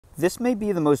This may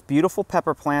be the most beautiful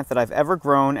pepper plant that I've ever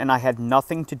grown, and I had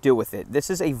nothing to do with it. This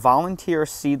is a volunteer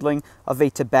seedling of a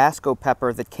Tabasco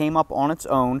pepper that came up on its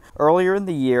own. Earlier in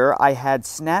the year, I had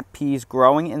snap peas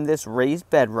growing in this raised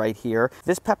bed right here.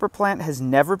 This pepper plant has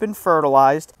never been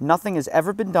fertilized. Nothing has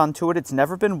ever been done to it. It's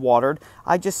never been watered.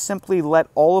 I just simply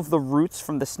let all of the roots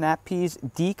from the snap peas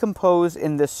decompose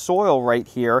in this soil right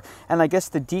here, and I guess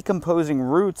the decomposing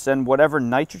roots and whatever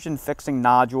nitrogen fixing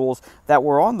nodules that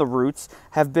were on the roots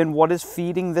have been what is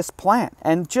feeding this plant.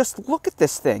 And just look at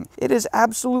this thing. It is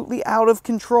absolutely out of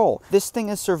control. This thing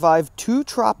has survived 2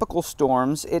 tropical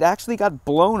storms. It actually got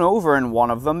blown over in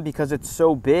one of them because it's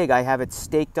so big. I have it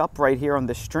staked up right here on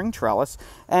the string trellis,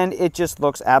 and it just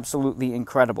looks absolutely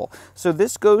incredible. So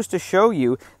this goes to show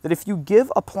you that if you give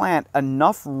a plant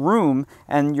enough room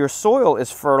and your soil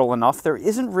is fertile enough, there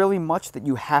isn't really much that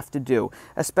you have to do,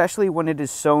 especially when it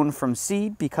is sown from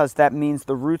seed, because that means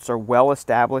the roots are well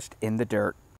established in the dirt.